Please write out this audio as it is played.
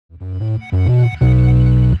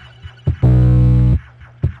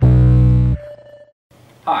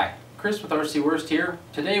Chris with RC Worst here.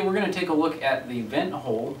 Today we're going to take a look at the vent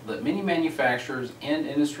hole that many manufacturers and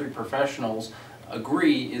industry professionals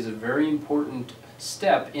agree is a very important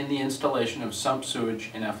step in the installation of sump, sewage,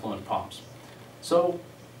 and effluent pumps. So,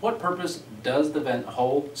 what purpose does the vent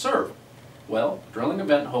hole serve? Well, drilling a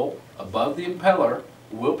vent hole above the impeller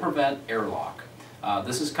will prevent airlock.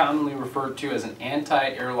 This is commonly referred to as an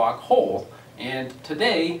anti-airlock hole, and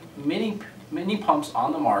today many pumps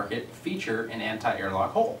on the market feature an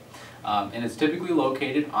anti-airlock hole. And it's typically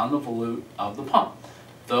located on the volute of the pump.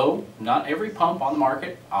 Though not every pump on the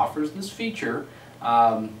market offers this feature,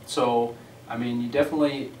 so I mean, you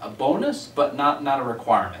definitely a bonus, but not a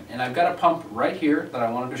requirement. And I've got a pump right here that I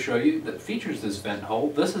wanted to show you that features this vent hole.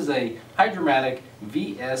 This is a Hydromatic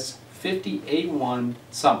VS50A1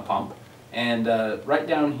 sump pump, and right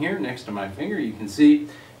down here next to my finger you can see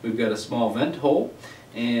we've got a small vent hole.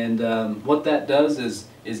 And what that does is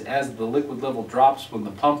as the liquid level drops when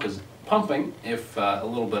the pump is pumping, if a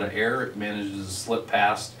little bit of air manages to slip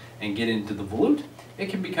past and get into the volute, it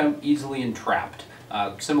can become easily entrapped,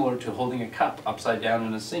 similar to holding a cup upside down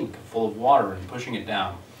in a sink full of water and pushing it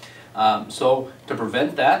down. So to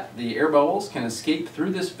prevent that, the air bubbles can escape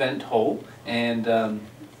through this vent hole, and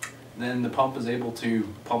then the pump is able to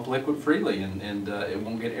pump liquid freely, and it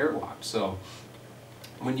won't get airlocked. So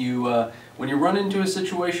when you run into a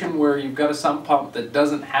situation where you've got a sump pump that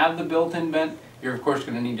doesn't have the built-in vent, you're of course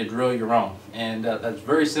going to need to drill your own, and that's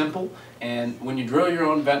very simple. And when you drill your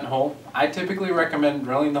own vent hole, I typically recommend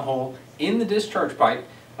drilling the hole in the discharge pipe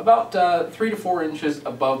about 3 to 4 inches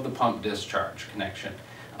above the pump discharge connection.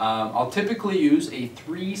 I'll typically use a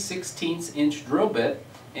 3/16 inch drill bit,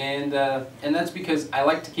 and that's because I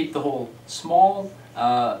like to keep the hole small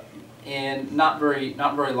and not very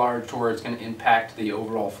large to where it's going to impact the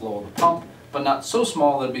overall flow of the pump, but not so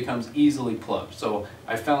small that it becomes easily plugged. So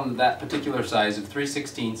I found that particular size of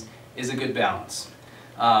 3/16 is a good balance.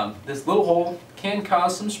 This little hole can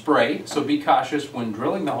cause some spray, so be cautious when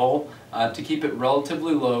drilling the hole to keep it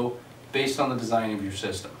relatively low based on the design of your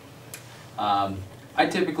system. I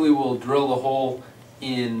typically will drill the hole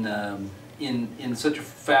in such a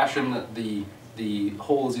fashion that the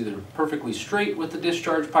hole is either perfectly straight with the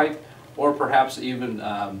discharge pipe or perhaps even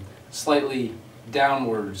slightly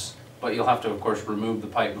downwards, but you'll have to of course remove the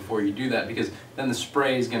pipe before you do that, because then the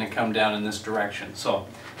spray is going to come down in this direction. So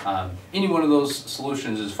any one of those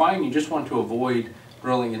solutions is fine. You just want to avoid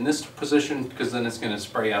drilling in this position, because then it's going to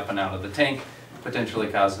spray up and out of the tank, potentially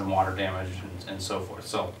causing water damage and so forth.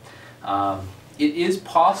 So it is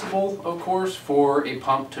possible, of course, for a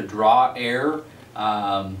pump to draw air,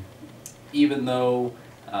 even though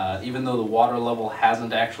the water level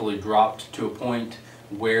hasn't actually dropped to a point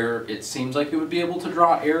where it seems like it would be able to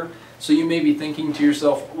draw air. So you may be thinking to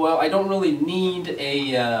yourself, well, I don't really need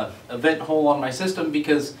a vent hole on my system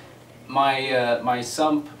because my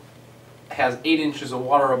sump has 8 inches of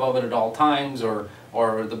water above it at all times, or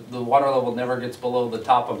the water level never gets below the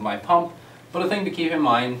top of my pump. But a thing to keep in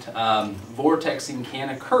mind, vortexing can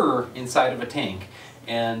occur inside of a tank,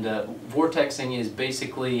 and vortexing is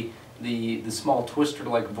basically the small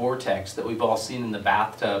twister-like vortex that we've all seen in the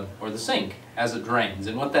bathtub or the sink as it drains.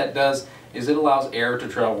 And what that does is it allows air to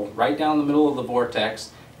travel right down the middle of the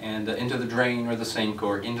vortex and into the drain or the sink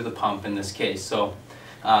or into the pump in this case. So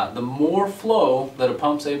the more flow that a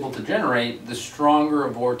pump's able to generate, the stronger a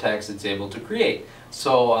vortex it's able to create.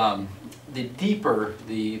 So the deeper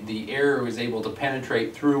the air is able to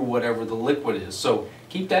penetrate through whatever the liquid is. So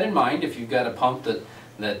keep that in mind. If you've got a pump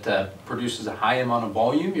that produces a high amount of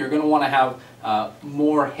volume, you're going to want to have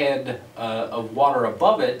more head of water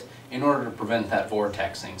above it in order to prevent that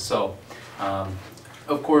vortexing. So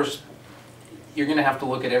of course you're going to have to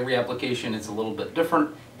look at every application. It's a little bit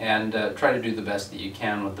different, and try to do the best that you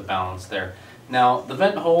can with the balance there. Now, the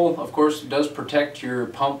vent hole, of course, does protect your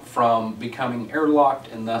pump from becoming airlocked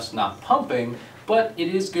and thus not pumping, but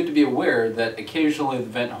it is good to be aware that occasionally the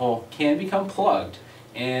vent hole can become plugged,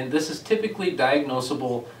 and this is typically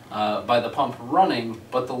diagnosable by the pump running,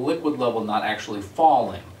 but the liquid level not actually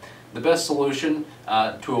falling. The best solution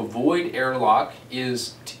to avoid airlock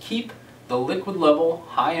is to keep the liquid level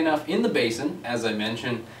high enough in the basin, as I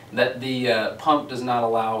mentioned, that the pump does not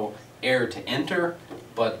allow air to enter.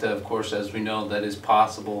 But of course, as we know, that is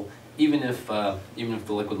possible even if the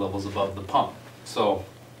liquid level is above the pump. So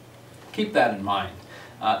keep that in mind.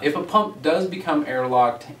 If a pump does become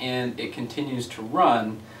airlocked and it continues to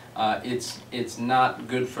run, it's not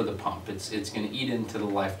good for the pump. It's going to eat into the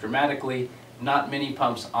life dramatically. Not many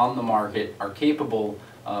pumps on the market are capable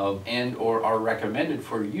of and or are recommended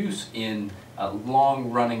for use in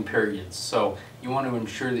long running periods. So you want to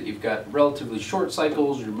ensure that you've got relatively short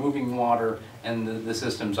cycles, you're moving water, and the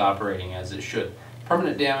system's operating as it should.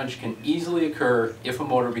 Permanent damage can easily occur if a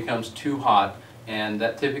motor becomes too hot, and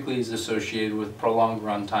that typically is associated with prolonged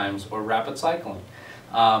run times or rapid cycling.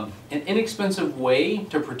 An inexpensive way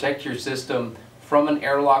to protect your system from an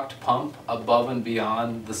airlocked pump above and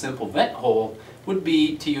beyond the simple vent hole would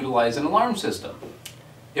be to utilize an alarm system.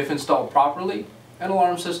 If installed properly, an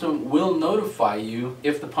alarm system will notify you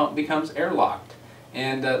if the pump becomes airlocked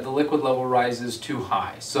and the liquid level rises too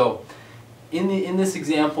high. So in this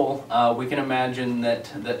example, we can imagine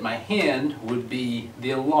that my hand would be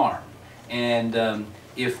the alarm, and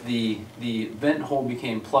if the vent hole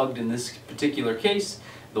became plugged in this particular case,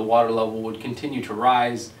 the water level would continue to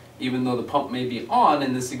rise even though the pump may be on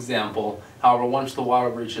in this example. However, once the water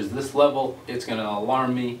reaches this level, it's going to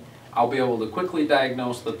alarm me. I'll be able to quickly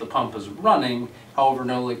diagnose that the pump is running, however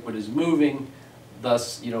no liquid is moving,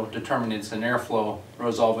 thus determining it's an airflow,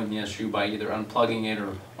 resolving the issue by either unplugging it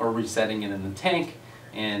or resetting it in the tank,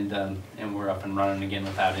 and we're up and running again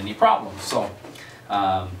without any problems. So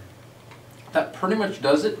that pretty much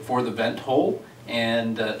does it for the vent hole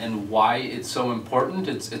and why it's so important.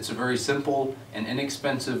 It's a very simple and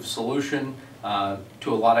inexpensive solution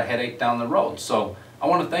to a lot of headache down the road. So I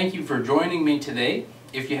want to thank you for joining me today.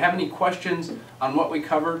 If you have any questions on what we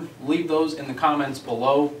covered, leave those in the comments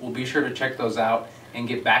below. We'll be sure to check those out and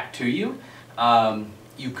get back to you.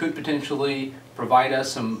 You could potentially provide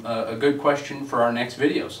us a good question for our next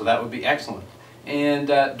video, so that would be excellent. And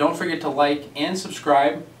don't forget to like and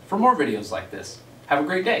subscribe for more videos like this. Have a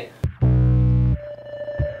great day.